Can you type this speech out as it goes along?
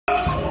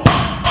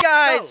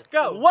guys?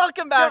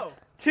 Welcome back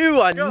to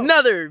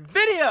another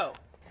video.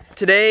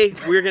 Today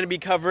we're gonna be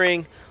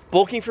covering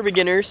bulking for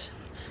beginners,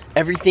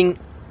 everything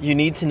you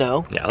need to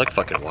know. Yeah, I look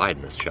fucking wide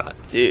in this shot.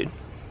 Dude,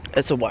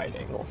 that's a wide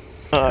angle.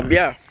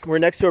 Yeah, we're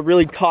next to a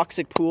really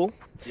toxic pool.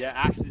 Yeah,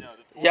 actually no.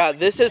 Yeah,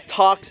 this is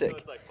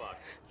toxic.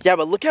 Yeah,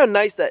 but look how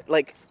nice that,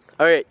 like,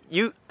 all right,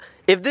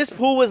 if this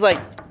pool was like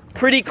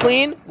pretty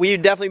clean,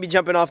 we'd definitely be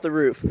jumping off the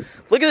roof.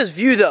 Look at this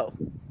view though.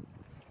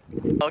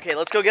 Okay,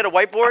 let's go get a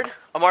whiteboard,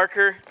 a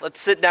marker, let's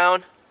sit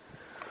down.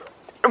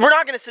 We're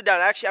not gonna sit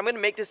down, actually, I'm gonna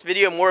make this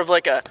video more of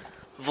like a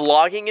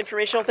vlogging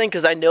informational thing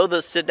because I know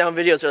those sit down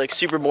videos are like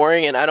super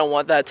boring and I don't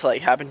want that to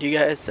like happen to you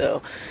guys,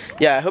 so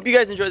yeah, I hope you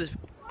guys enjoy this.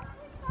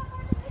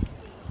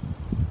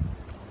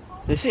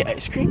 Did they say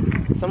ice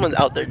cream? Someone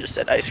out there just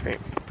said ice cream.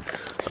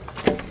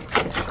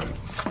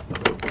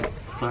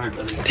 Sorry,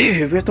 buddy.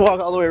 Dude, we have to walk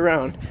all the way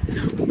around.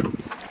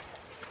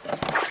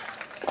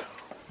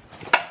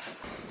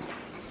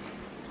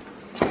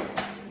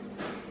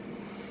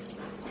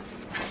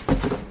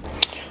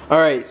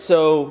 Alright,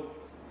 so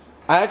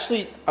I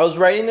was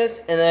writing this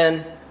and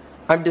then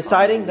I'm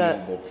deciding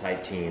that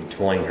type team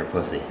toying her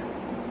pussy.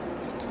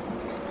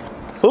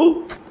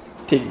 Who?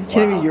 Dude, you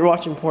kidding me? You're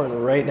watching porn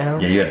right now?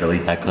 Yeah, you gotta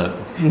delete that clip.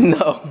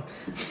 No.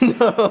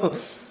 No.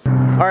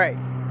 Alright,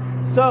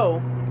 so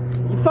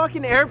you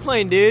fucking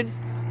airplane, dude.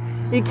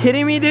 Are you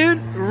kidding me,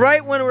 dude?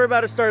 Right when we're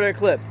about to start our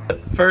clip.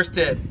 First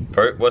tip.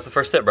 What's the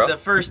first tip, bro? The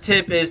first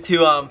tip is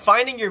to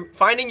finding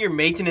your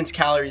maintenance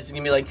calories is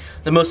gonna be like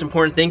the most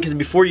important thing, because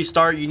before you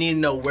start, you need to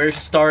know where to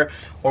start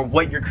or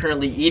what you're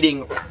currently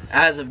eating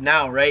as of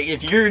now, right?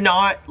 If you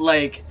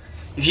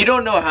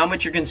don't know how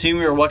much you're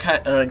consuming or what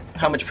kind,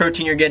 how much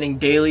protein you're getting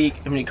daily,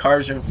 how many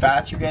carbs and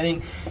fats you're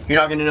getting, you're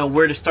not gonna know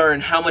where to start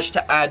and how much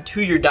to add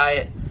to your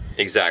diet.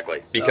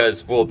 Exactly,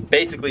 because well,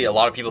 basically a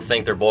lot of people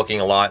think they're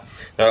bulking a lot.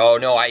 They're, oh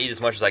no, I eat as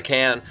much as I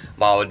can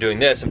while I'm doing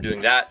this, I'm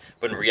doing that.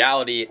 But in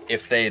reality,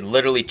 if they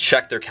literally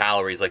check their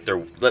calories, like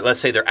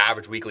let's say their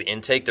average weekly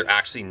intake, they're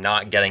actually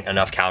not getting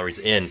enough calories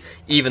in,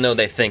 even though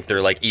they think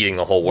they're like eating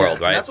the whole world,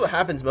 right? That's what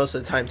happens most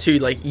of the time too.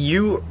 Like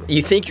you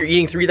think you're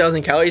eating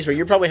 3,000 calories, but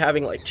you're probably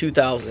having like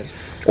 2,000.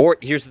 Or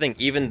here's the thing,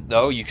 even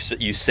though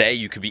you say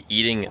you could be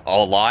eating a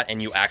lot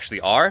and you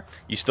actually are,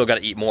 you still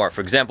gotta eat more. For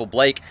example,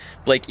 Blake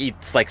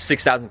eats like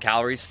 6,000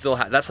 calories,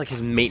 that's like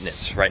his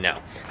maintenance right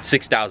now,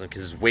 6,000,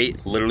 because his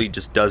weight literally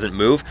just doesn't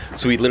move,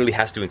 so he literally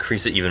has to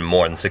increase it even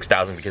more than 6,000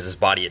 because his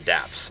body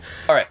adapts.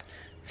 All right,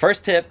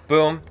 first tip,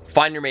 boom,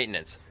 find your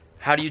maintenance.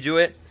 How do you do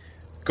it?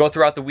 Go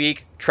throughout the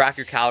week, track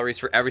your calories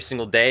for every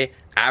single day,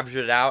 average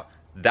it out,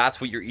 that's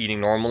what you're eating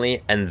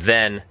normally, and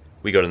then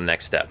we go to the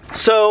next step.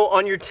 So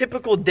on your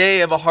typical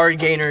day of a hard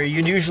gainer,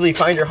 you'd usually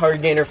find your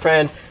hard gainer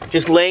friend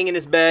just laying in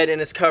his bed in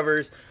his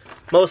covers,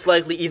 most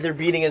likely either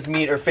beating his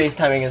meat or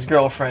FaceTiming his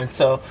girlfriend.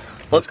 So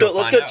let's go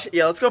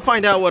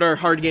find out what our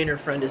hard gainer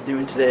friend is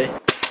doing today.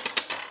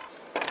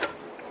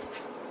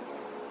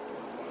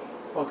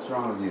 What's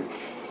wrong with you?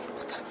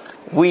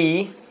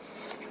 We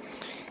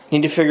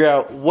need to figure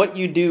out what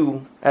you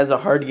do as a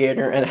hard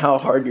gainer and how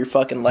hard your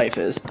fucking life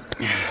is.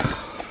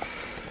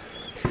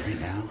 Right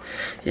now?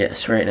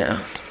 Yes, right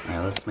now.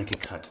 Alright, let's make a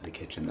cut to the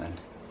kitchen then.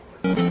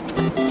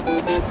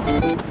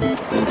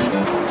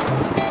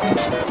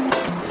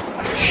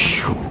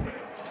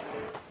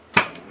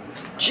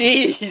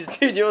 Jeez,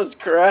 dude, you almost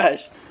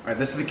crashed. Alright,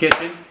 this is the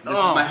kitchen. This is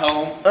my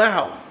home.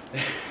 Ow.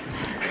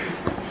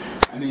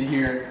 I'm in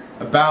here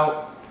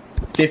about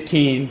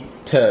 15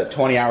 to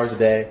 20 hours a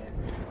day.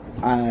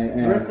 I am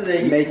the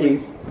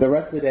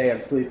rest of the day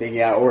I'm sleeping,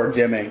 yeah, or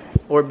gymming.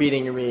 Or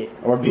beating your meat.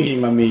 Or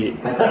beating my meat.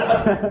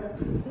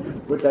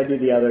 Which I do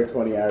the other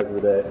 20 hours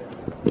a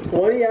day.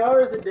 20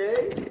 hours a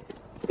day?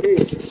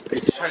 Dude. Are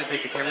you just trying to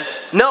take the camera?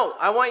 No,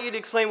 I want you to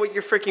explain what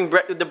your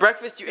freaking the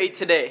breakfast you ate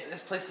today.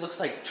 This place looks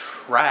like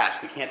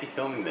trash. We can't be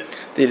filming this.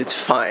 Dude, it's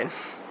fine.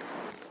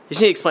 You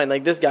just need to explain,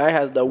 like, this guy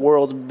has the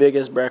world's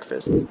biggest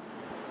breakfast.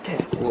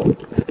 Okay, cool.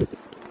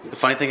 The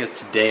funny thing is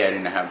today I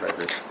didn't have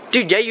breakfast.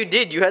 Dude, yeah you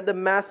did. You had the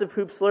massive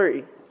poop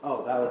slurry.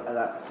 Oh, that was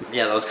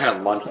yeah, that was kind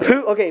of lunch.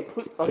 Okay,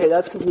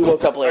 that's because we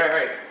woke up late.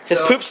 Right. His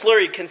poop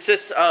slurry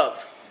consists of...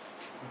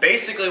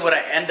 Basically what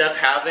I end up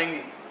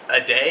having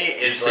a day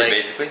is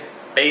like...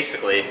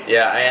 Basically?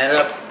 Yeah, I end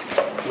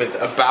up with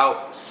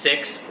about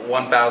 6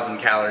 1,000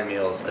 calorie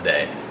meals a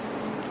day.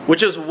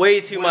 Which is way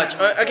too much.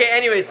 Okay,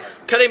 anyways,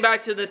 cutting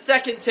back to the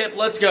second tip,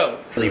 let's go.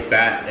 Really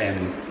fat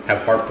and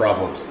have heart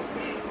problems.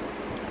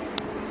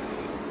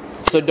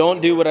 So don't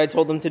do what I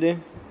told him to do?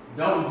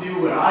 Don't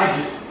do what I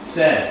just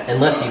said.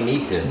 Unless you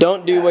need to.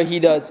 Don't do what he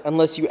does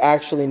unless you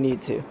actually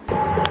need to.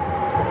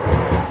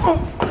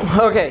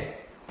 Okay.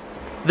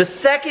 The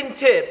second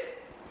tip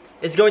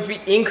is going to be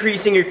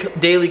increasing your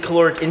daily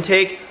caloric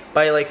intake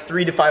by like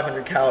 300 to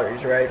 500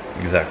 calories, right?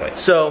 Exactly.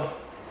 So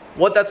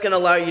what that's gonna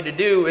allow you to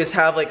do is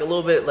have like a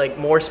little bit like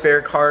more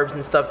spare carbs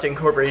and stuff to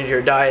incorporate into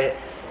your diet.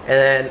 And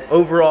then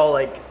overall,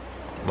 like...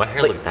 My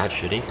hair look that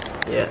shitty?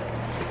 Yeah.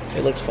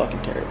 It looks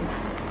fucking terrible.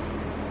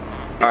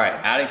 All right,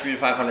 adding 300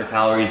 to 500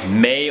 calories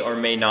may or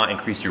may not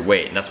increase your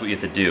weight, and that's what you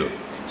have to do.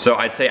 So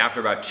I'd say after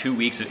about 2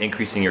 weeks of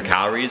increasing your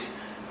calories,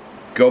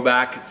 go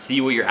back,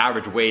 see what your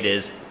average weight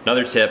is.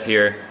 Another tip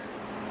here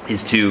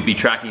is to be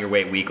tracking your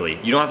weight weekly.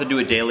 You don't have to do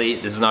it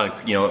daily. This is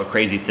not a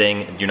crazy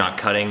thing. You're not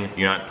cutting,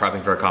 you're not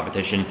prepping for a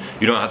competition.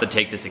 You don't have to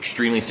take this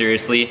extremely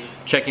seriously.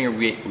 Checking your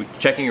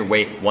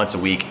weight once a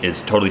week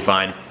is totally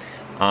fine.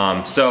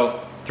 So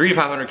 300 to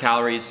 500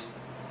 calories,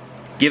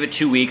 give it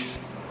 2 weeks.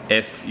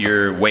 If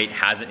your weight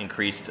hasn't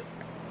increased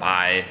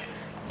by,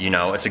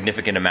 a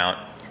significant amount,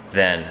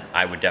 then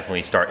I would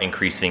definitely start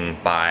increasing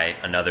by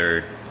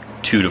another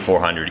 200 to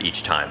 400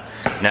 each time.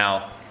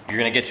 Now, you're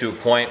gonna get to a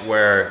point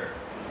where,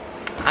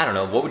 I don't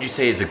know, what would you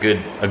say is a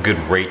good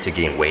rate to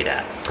gain weight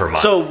at per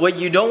month? So what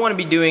you don't want to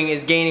be doing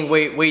is gaining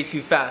weight way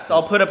too fast.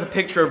 I'll put up a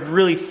picture of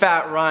really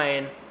fat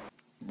Ryan.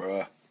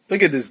 Bruh,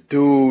 look at this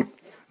dude.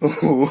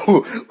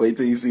 Wait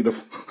till you see the.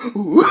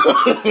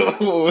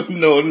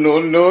 No.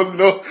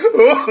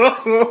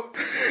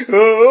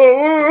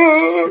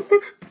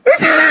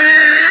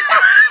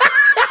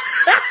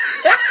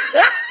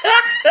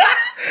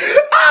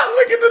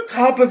 Look at the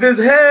top of his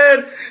head.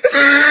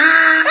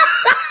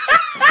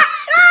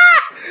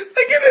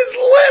 Look at his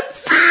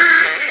lips.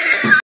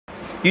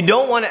 You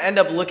don't want to end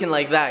up looking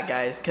like that,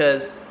 guys,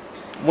 because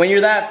when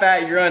you're that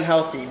fat, you're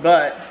unhealthy.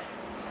 But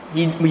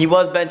he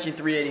was benching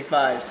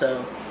 385,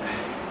 so.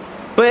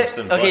 But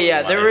okay,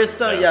 yeah, there was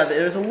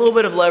a little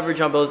bit of leverage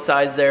on both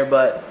sides there,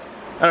 but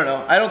I don't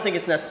know. I don't think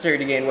it's necessary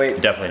to gain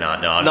weight. Definitely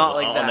not. No,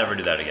 I'll never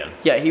do that again.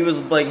 Yeah, he was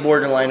like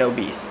borderline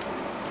obese.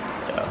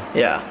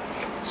 Yeah.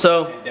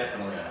 So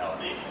definitely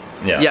unhealthy.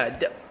 Yeah.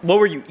 What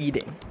were you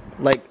eating?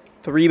 Like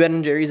 3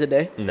 Ben & Jerry's a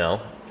day?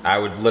 No, I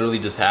would literally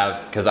just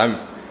have, because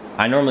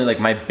I normally like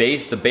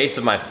the base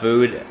of my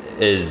food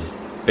is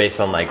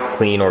based on like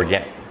clean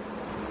organic.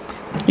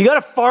 You got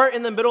a fart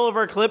in the middle of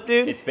our clip,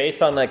 dude? It's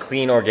based on like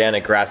clean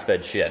organic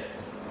grass-fed shit.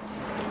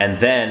 And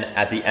then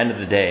at the end of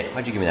the day,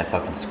 why'd you give me that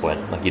fucking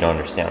squint? Like you don't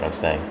understand what I'm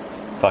saying.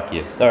 Fuck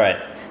you. All right.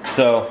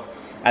 So,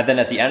 and then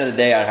at the end of the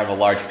day, I'd have a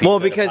large pizza. Well,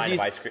 because you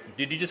ice cream.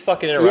 Did you just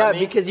fucking interrupt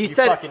me? Yeah, because you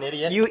said fucking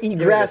idiot. You eat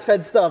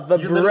grass-fed stuff,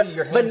 but your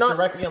hand's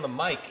directly on the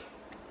mic.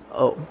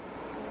 Oh.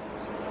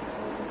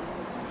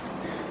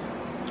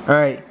 All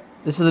right.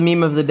 This is the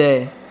meme of the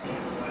day.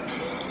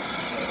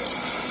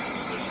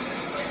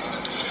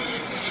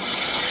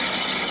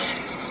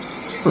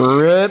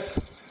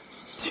 Rip.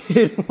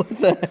 Dude, what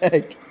the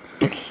heck?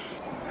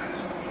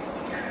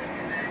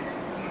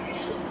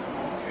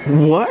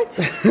 What?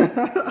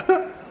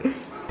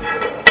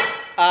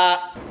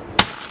 Ow.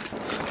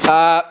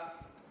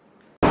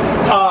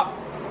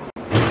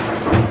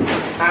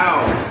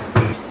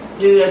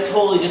 Dude, I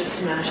totally just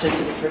smashed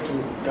into the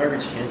freaking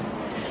garbage can.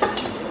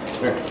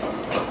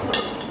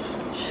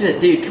 Shit,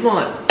 dude, come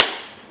on.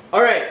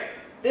 Alright,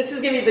 this is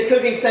gonna be the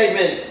cooking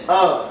segment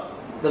of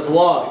the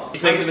vlog.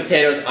 He's making the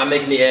potatoes, I'm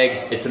making the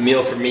eggs. It's a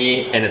meal for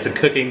me, and it's a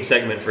cooking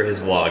segment for his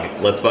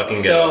vlog. Let's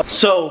fucking go.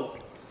 So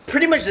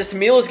pretty much this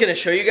meal is gonna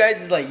show you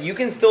guys is like you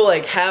can still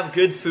like have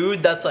good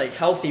food that's like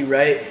healthy,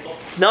 right?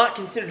 Not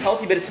considered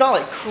healthy, but it's not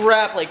like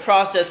crap, like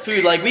processed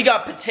food. Like we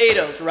got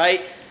potatoes,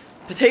 right?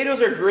 Potatoes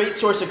are a great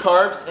source of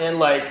carbs, and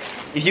like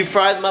if you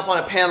fry them up on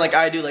a pan like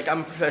I do, like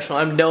I'm a professional,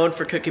 I'm known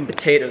for cooking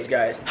potatoes,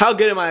 guys. How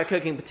good am I at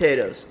cooking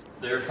potatoes?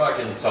 They're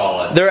fucking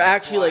solid. They're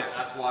actually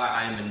that's why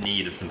I am in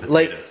need of some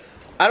potatoes. Like,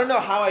 I don't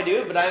know how I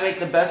do it, but I make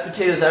the best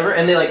potatoes ever,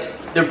 and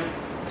they're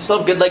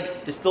still good,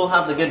 like, they still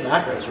have the good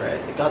macros,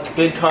 right? They got the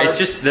good carbs. It's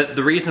just,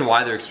 the reason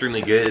why they're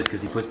extremely good is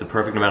because he puts the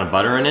perfect amount of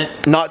butter in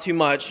it. Not too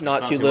much,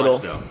 not too little.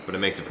 Much, though, but it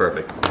makes it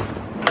perfect.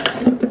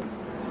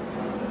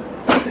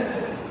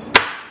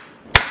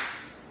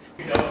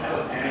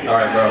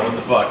 Alright, bro, what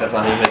the fuck? That's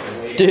not how you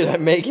make it. Dude,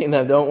 I'm making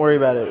them, don't worry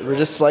about it. We're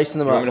just slicing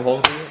them up. You want me to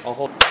hold them for you? I'll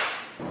hold.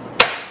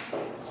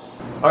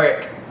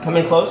 Alright, come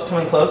in close, come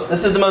in close.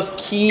 This is the most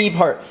key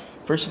part.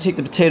 First you take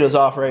the potatoes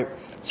off, right?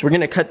 So we're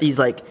gonna cut these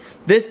like,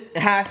 this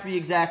has to be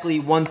exactly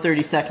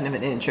 1/32 of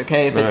an inch,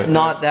 okay? If it's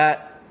not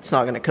that, it's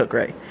not gonna cook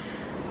right.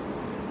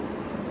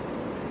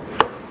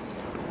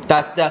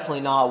 That's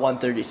definitely not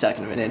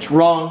 1/32 of an inch.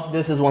 Wrong,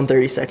 this is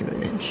 1/32 of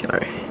an inch, all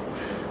right.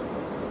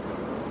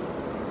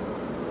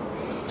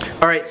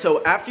 All right,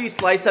 so after you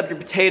slice up your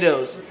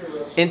potatoes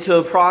into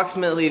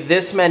approximately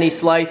this many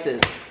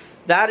slices,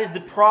 that is the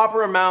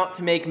proper amount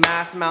to make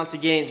mass amounts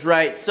of gains,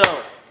 right? So,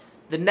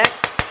 the next,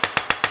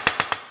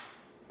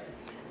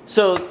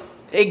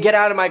 hey, get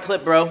out of my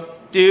clip, bro.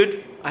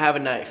 Dude, I have a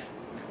knife.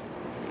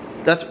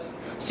 That's,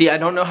 see, I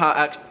don't know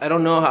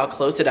how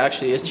close it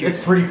actually is to you.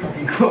 It's pretty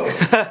fucking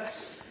close. All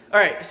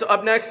right, so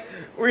up next,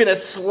 we're gonna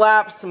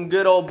slap some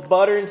good old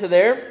butter into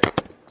there.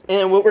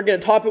 And what we're gonna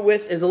top it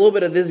with is a little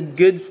bit of this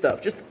good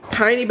stuff. Just a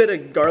tiny bit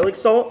of garlic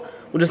salt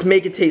will just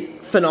make it taste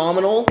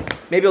phenomenal.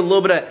 Maybe a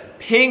little bit of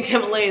pink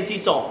Himalayan sea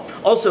salt.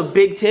 Also,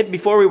 big tip,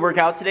 before we work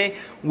out today,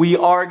 we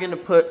are gonna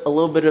put a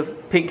little bit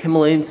of pink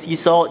Himalayan sea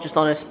salt just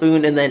on a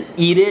spoon and then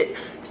eat it.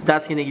 So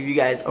that's gonna give you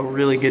guys a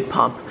really good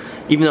pump,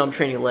 even though I'm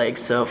training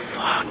legs, so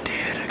fuck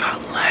dude, I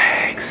got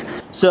legs.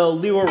 So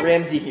Leroy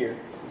Ramsey here.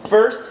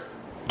 First,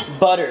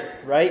 butter,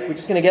 right? We're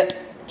just gonna get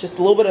just a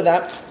little bit of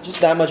that,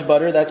 just that much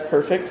butter, that's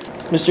perfect.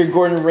 Mr.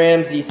 Gordon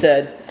Ramsay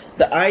said,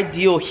 the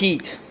ideal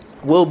heat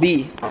will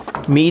be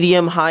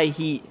medium-high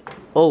heat.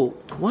 Oh,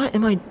 what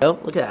am I, oh,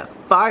 look at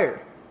that,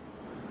 fire.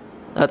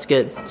 That's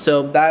good.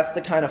 So that's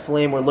the kind of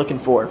flame we're looking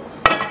for.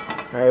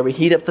 All right, we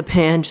heat up the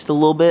pan just a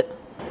little bit.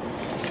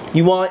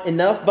 You want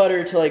enough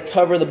butter to like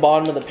cover the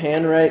bottom of the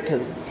pan, right?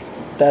 Because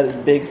that is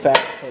big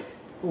fat. Like,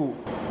 ooh.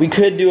 We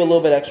could do a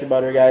little bit extra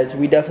butter, guys.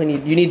 We definitely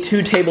need, you need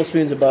 2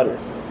 tablespoons of butter.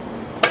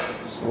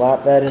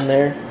 Slap that in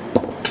there.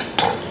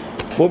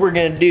 What we're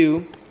gonna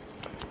do,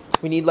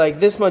 we need like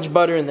this much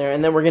butter in there,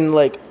 and then we're gonna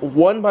like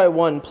one by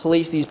one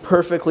place these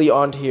perfectly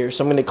onto here.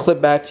 So I'm gonna clip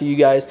back to you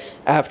guys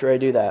after I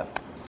do that.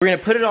 We're gonna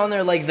put it on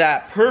there like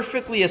that,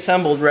 perfectly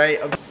assembled, right?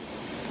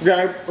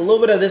 Grab a little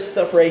bit of this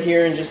stuff right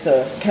here and just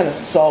kind of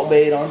salt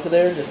bait onto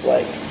there, just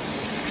like,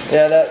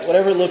 yeah, that,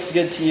 whatever looks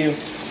good to you.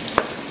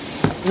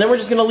 And then we're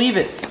just gonna leave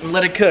it and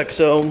let it cook.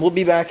 So we'll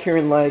be back here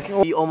in like,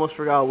 oh, we almost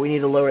forgot, we need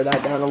to lower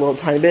that down a little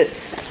tiny bit.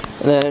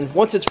 And then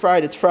once it's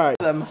fried, it's fried.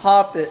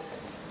 Hop it.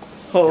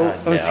 Oh,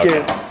 God, I'm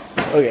scared.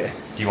 Okay.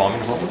 Do you want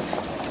me to flip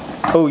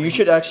it? Oh, you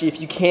should actually,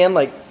 if you can,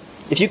 like,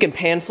 if you can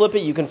pan flip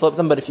it, you can flip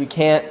them, but if you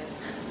can't,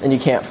 then you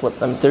can't flip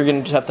them. They're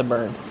gonna just have to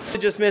burn. I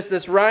just missed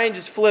this. Ryan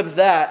just flipped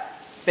that.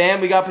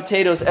 Bam, we got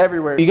potatoes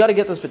everywhere. You gotta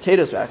get those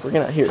potatoes back. We're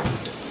gonna, here.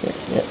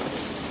 Yeah.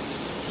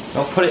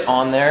 Don't put it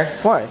on there.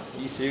 Why? Are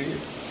you serious?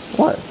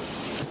 What?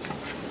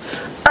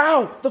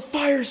 Ow! The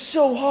fire's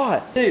so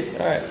hot. Dude,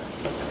 alright.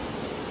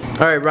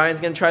 Alright, Ryan's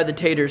gonna try the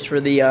taters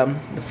for the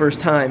first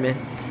time in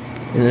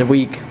a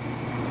week.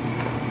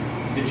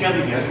 Did you have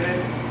these yesterday?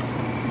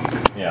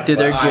 Yeah. Dude,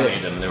 they're good. I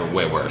made them, they were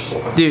way worse.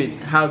 Dude,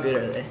 how good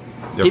are they?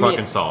 They're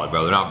fucking solid,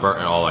 bro. They're not burnt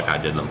at all like I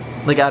did them.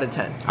 Like out of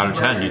 10. Out of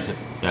 10, decent.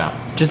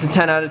 Yeah. Just a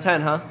 10 out of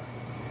 10, huh?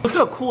 Look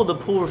how cool the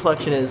pool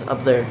reflection is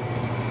up there.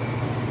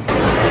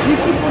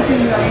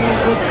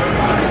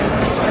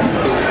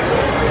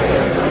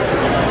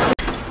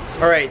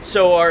 Alright,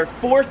 so our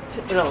fourth,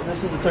 no,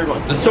 this is the third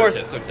one. This is third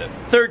tip.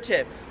 Third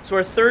tip. So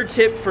our third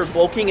tip for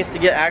bulking is to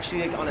get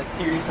actually like on a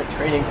serious like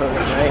training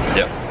program, right?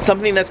 Yep.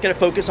 Something that's gonna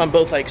focus on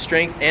both like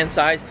strength and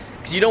size,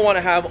 because you don't want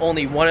to have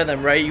only one of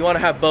them, right? You want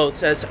to have both.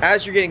 So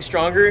as you're getting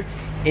stronger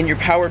in your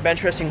power, bench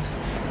pressing,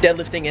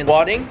 deadlifting, and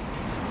squatting,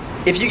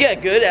 if you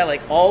get good at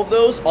like all of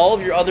those, all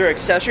of your other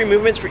accessory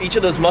movements for each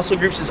of those muscle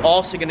groups is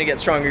also gonna get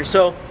stronger.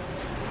 So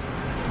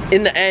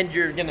in the end,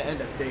 you're gonna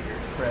end up bigger,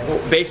 right?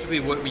 Well, basically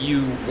what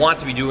you want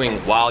to be doing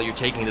while you're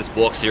taking this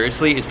bulk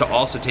seriously is to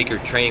also take your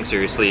training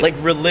seriously. Like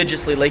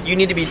religiously, like you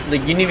need to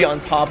be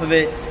on top of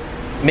it,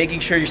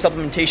 making sure your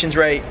supplementation's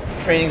right,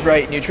 training's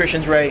right,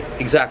 nutrition's right.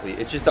 Exactly.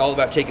 It's just all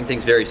about taking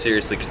things very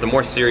seriously, because the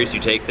more serious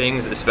you take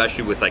things,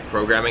 especially with like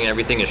programming and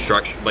everything, is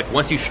structure. Like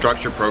once you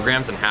structure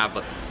programs and have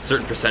like,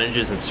 certain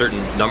percentages and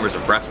certain numbers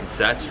of reps and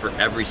sets for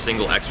every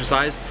single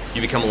exercise, you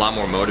become a lot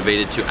more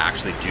motivated to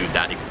actually do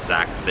that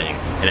exact thing,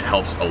 and it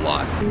helps a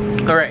lot.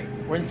 All right,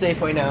 we're in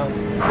Safeway now.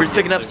 We're just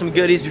picking up some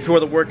goodies before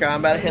the workout.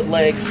 I'm about to hit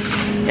leg,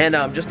 and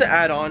just to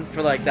add on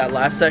for like that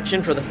last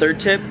section for the third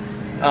tip,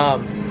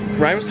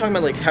 Ryan was talking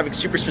about like having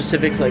super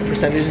specifics, like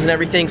percentages and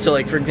everything. So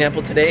like for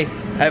example, today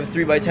I have a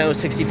 3x10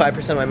 with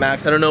 65% of my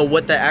max. I don't know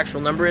what the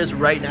actual number is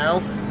right now,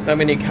 but I'm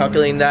gonna be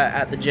calculating that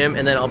at the gym,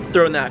 and then I'll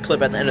throw in that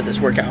clip at the end of this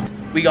workout.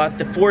 We got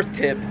the fourth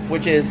tip,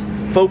 which is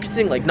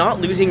focusing, like not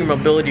losing your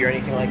mobility or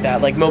anything like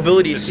that. Like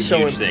mobility is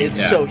so huge.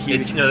 So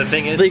huge. You know, the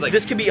thing is, like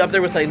this could be up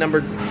there with like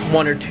number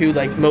 1 or 2.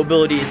 Like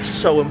mobility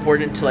is so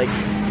important to like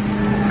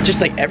just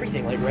like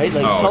everything, like right?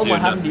 Like tell them what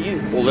happened to you.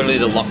 Well, literally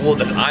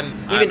I'm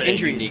in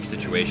injuries. a unique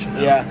situation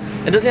now.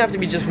 Yeah, it doesn't have to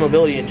be just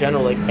mobility in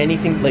general. Like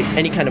anything, like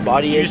any kind of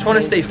body. You just want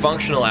to stay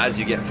functional as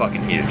you get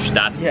fucking huge.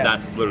 That's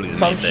literally the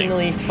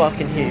functionally main thing.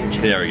 Fucking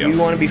huge. There we go. You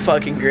want to be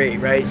fucking great,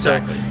 right?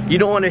 Exactly. So you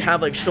don't want to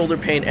have like shoulder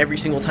pain every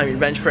single time you're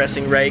bench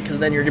pressing, right? Because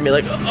then you're gonna be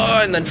like,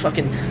 oh, and then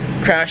fucking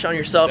crash on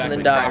yourself and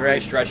then die,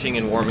 right? Stretching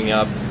and warming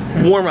up.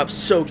 Warm up's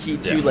so key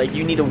too. Yeah. Like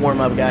you need to warm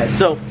up, guys.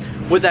 So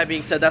with that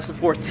being said, that's the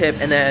fourth tip,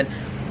 and then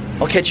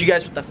I'll catch you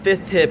guys with the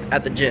fifth tip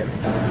at the gym.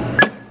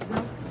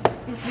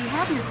 If you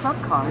have your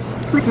club card,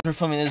 We're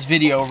filming this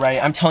video,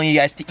 right? I'm telling you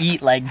guys to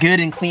eat like good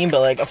and clean, but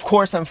like of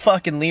course I'm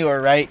fucking Leo,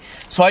 right?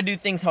 So I do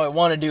things how I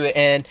want to do it,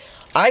 and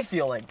I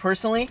feel like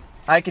personally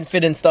I can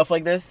fit in stuff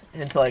like this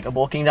into like a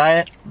bulking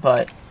diet,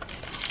 but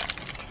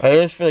it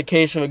is for the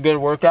case of a good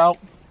workout.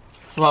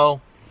 So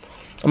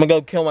I'm gonna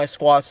go kill my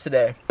squats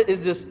today. What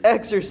is this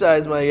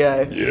exercise, my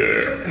guy?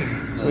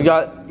 Yeah. You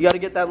got to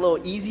get that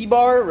little easy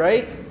bar,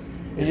 right?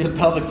 It's just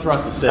pelvic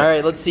thrust assist. All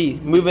right, let's see.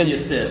 Moving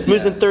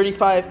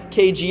 35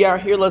 kg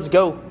out here. Let's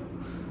go.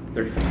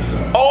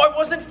 35. Oh, I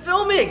wasn't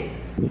filming.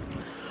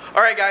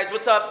 All right, guys,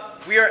 what's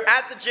up? We are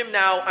at the gym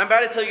now. I'm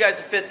about to tell you guys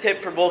the fifth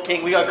tip for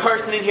bulking. We got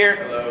Carson in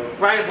here. Hello.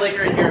 Ryan and Blake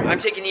are in here. I'm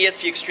taking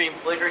ESP Extreme.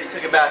 Blake already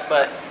took it back,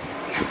 but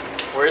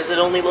where is it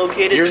only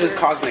located? Yours is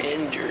cosmic.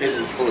 His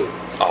is blue.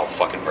 Oh,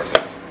 fucking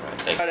perfect.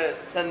 I'm about to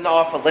send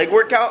off a leg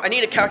workout. I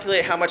need to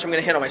calculate how much I'm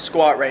gonna hit on my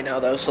squat right now,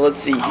 though. So let's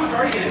see. I was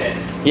already gonna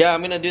hit. Yeah,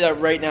 I'm gonna do that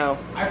right now.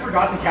 I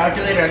forgot to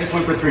calculate it. I just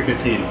went for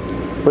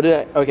 315. What did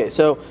I? Okay,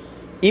 so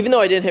even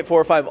though I didn't hit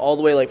 405 all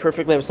the way like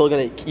perfectly, I'm still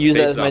gonna use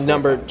that as my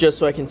number just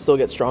so I can still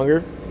get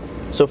stronger.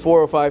 So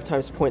 405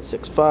 times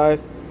 0.65.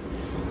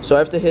 So I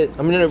have to hit,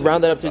 I'm gonna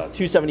round that up to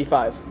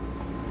 275.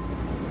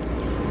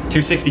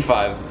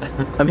 265.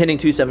 I'm hitting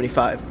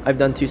 275. I've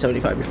done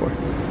 275 before.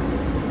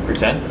 For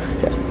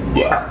 10?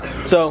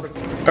 Yeah. So,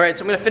 all right,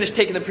 so I'm gonna finish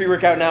taking the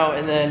pre-workout now,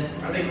 and then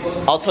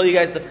I'll tell you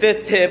guys the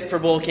 5th tip for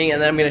bulking,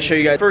 and then I'm gonna show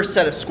you guys the first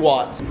set of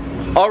squats.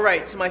 All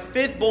right, so my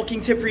 5th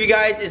bulking tip for you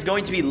guys is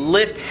going to be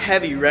lift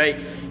heavy, right?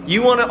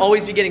 You wanna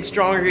always be getting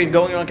stronger and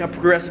going on a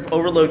progressive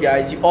overload,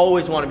 guys. You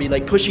always wanna be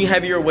like pushing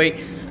heavier weight,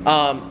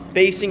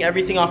 basing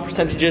everything off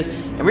percentages.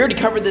 And we already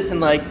covered this in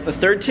like the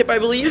 3rd tip, I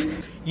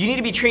believe. You need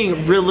to be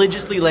training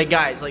religiously, like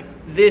guys, like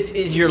this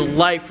is your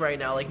life right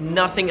now. Like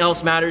nothing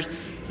else matters.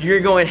 You're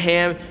going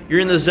ham, you're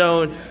in the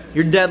zone,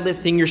 you're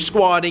deadlifting, you're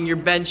squatting, you're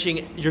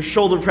benching, you're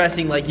shoulder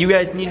pressing. Like you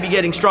guys need to be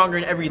getting stronger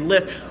in every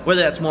lift, whether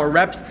that's more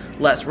reps,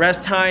 less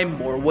rest time,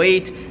 more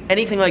weight,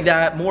 anything like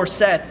that, more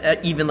sets,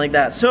 even like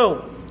that.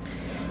 So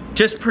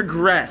just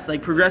progress,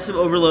 like progressive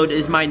overload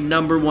is my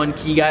 #1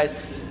 key, guys.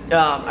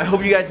 I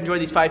hope you guys enjoy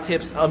these 5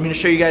 tips. I'm gonna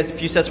show you guys a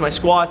few sets of my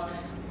squats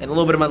and a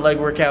little bit of my leg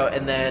workout,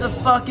 and then the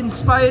fucking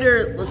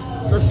spider. Let's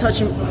touch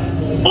him.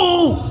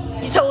 Oh,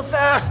 he's hella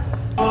fast.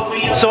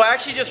 So I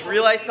actually just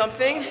realized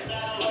something.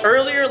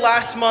 Earlier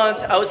last month,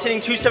 I was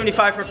hitting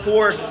 275 for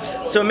 4,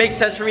 so it makes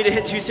sense for me to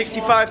hit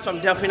 265, so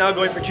I'm definitely now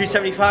going for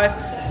 275.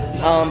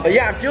 But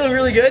yeah, I'm feeling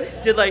really good.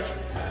 Did like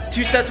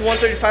 2 sets of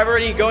 135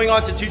 already, going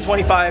on to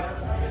 225.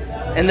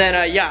 And then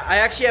yeah, I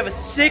actually have a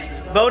 6th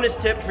bonus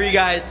tip for you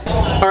guys.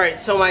 All right,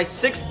 so my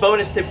 6th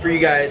bonus tip for you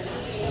guys.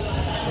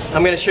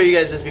 I'm gonna show you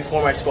guys this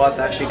before my squats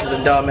actually, because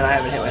I'm dumb and I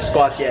haven't hit my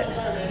squats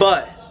yet.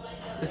 But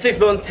the 6th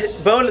bonus tip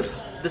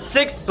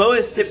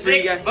for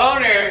you guys.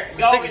 Boner.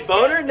 The 6th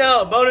boner?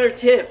 No, boner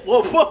tip.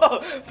 Whoa,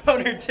 whoa,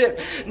 boner tip.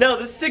 No,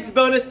 the 6th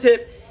bonus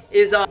tip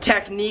is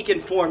technique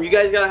and form. You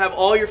guys gotta have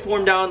all your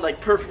form down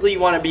like perfectly. You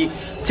wanna be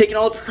taking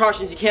all the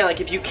precautions you can.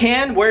 Like if you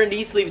can, wear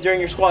knee sleeves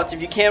during your squats.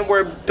 If you can,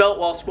 wear a belt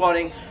while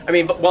squatting,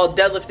 while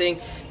deadlifting.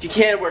 If you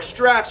can, wear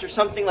straps or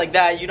something like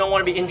that. You don't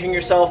wanna be injuring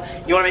yourself.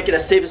 You wanna make it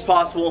as safe as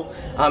possible,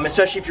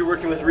 especially if you're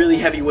working with really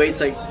heavy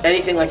weights, like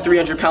anything like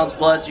 300 pounds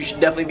plus, you should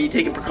definitely be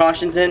taking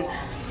precautions in.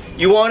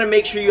 You wanna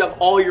make sure you have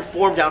all your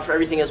form down for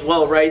everything as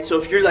well, right? So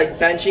if you're like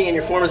benching and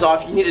your form is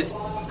off, you need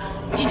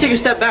to take a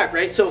step back,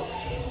 right? So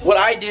what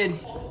I did,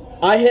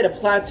 I hit a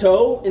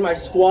plateau in my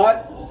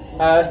squat.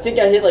 I think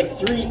I hit like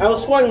I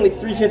was squatting like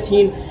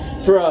 315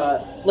 for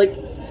like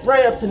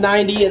right up to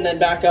 90 and then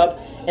back up.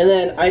 And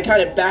then I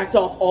kind of backed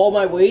off all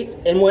my weights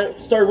and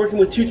started working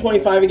with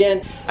 225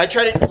 again. I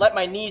try to let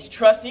my knees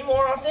trust me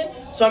more often,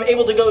 so I'm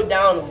able to go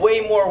down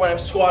way more when I'm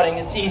squatting.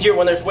 It's easier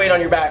when there's weight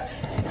on your back.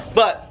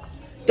 But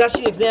that's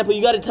an example.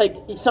 You gotta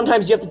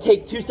sometimes you have to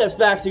take 2 steps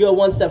back to go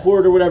 1 step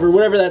forward or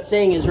whatever that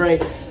saying is,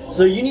 right?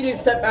 So you need to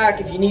step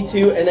back if you need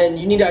to, and then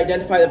you need to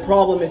identify the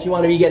problem if you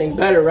want to be getting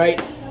better, right?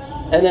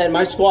 And then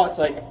my squats,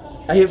 like,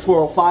 I hit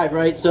 405,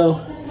 right? So,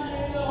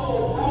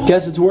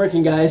 guess it's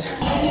working, guys.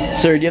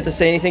 Sir, do you have to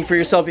say anything for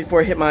yourself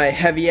before I hit my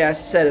heavy-ass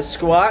set of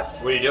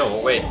squats? What are you doing?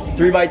 Well, wait.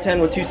 3x10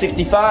 with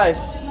 265.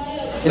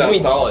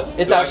 Sounds solid.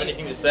 It's do I actually, have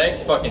anything to say?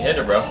 Just fucking hit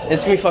it, bro.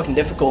 It's gonna be fucking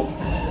difficult.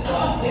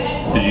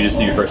 Did you just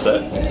do your first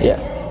set? Yeah.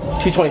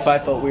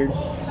 225 felt weird.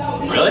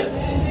 Really?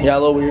 Yeah, a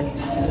little weird.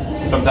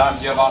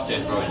 Sometimes you have off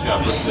days, bro. You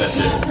jump. Listen to that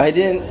shit.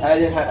 I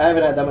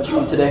haven't had that much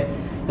food today.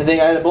 I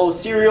think I had a bowl of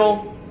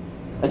cereal,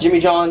 a Jimmy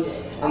John's,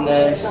 and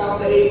then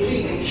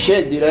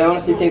shit, dude. I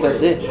honestly think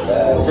that's it.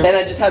 And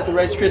I just had the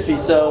Rice Krispies,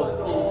 so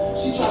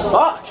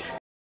fuck.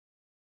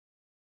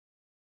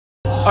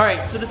 All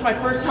right, so this is my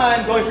first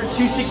time going for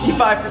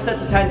 265 for sets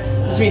of 10.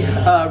 This is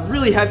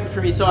really heavy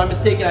for me, so I'm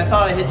mistaken. I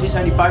thought I hit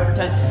 275 for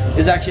 10. It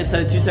was actually a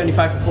set of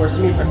 275 for 4. So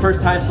this is my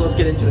first time, so let's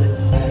get into it.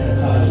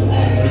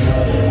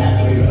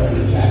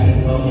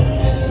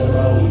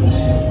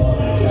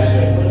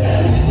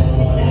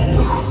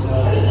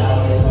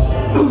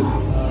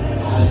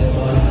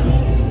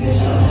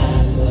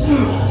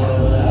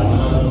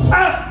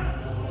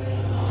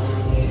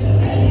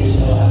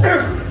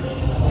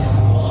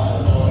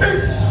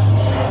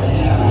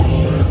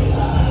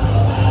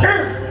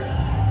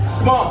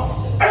 Come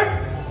on.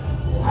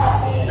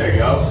 There you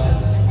go.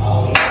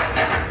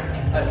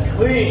 That's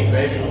clean,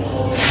 baby.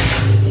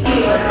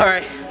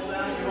 Alright,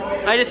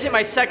 I just hit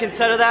my 2nd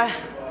set of that.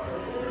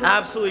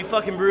 Absolutely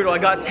fucking brutal. I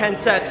got 10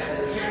 sets,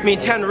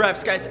 10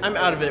 reps, guys. I'm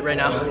out of it right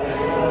now.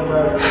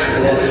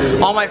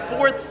 On my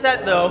 4th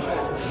set though,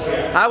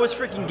 I was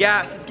freaking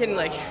gassed. It's getting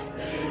like,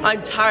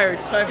 I'm tired.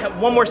 So I have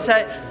 1 more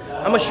set.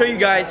 I'm gonna show you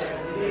guys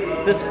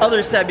this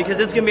other set because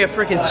it's gonna be a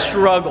freaking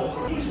struggle.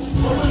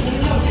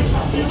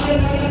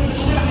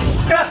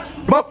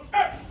 Come up.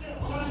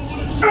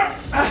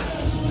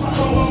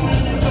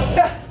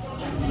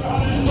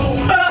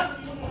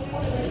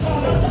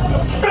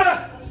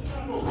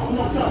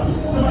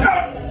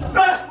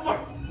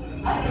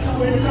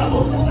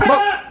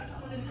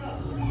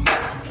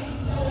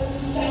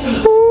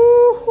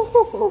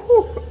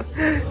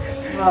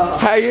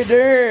 How you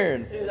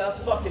doing? Dude, that was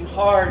fucking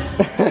hard.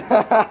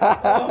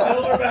 Oh, my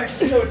lower back's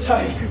so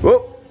tight.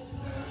 Whoop.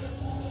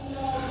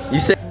 You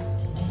said.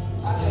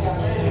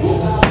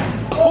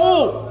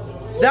 Oh,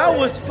 that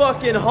was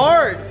fucking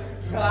hard.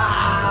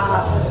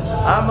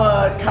 I'm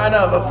a kind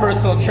of a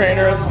personal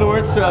trainer of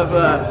sorts of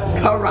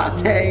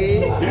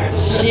karate.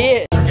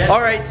 Shit.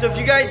 Alright, so if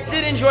you guys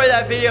did enjoy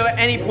that video at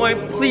any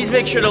point, please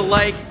make sure to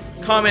like,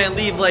 comment, and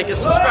leave like and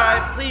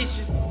subscribe. Please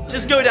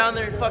just go down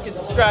there and fucking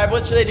subscribe.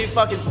 What should they do?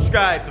 Fucking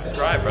subscribe.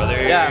 Subscribe, brother.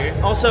 Yeah.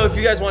 Also, if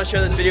you guys want to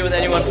share this video with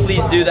anyone,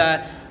 please do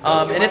that.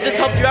 And if this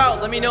helped you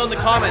out, let me know in the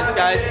comments,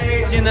 guys.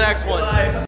 See you in the next one.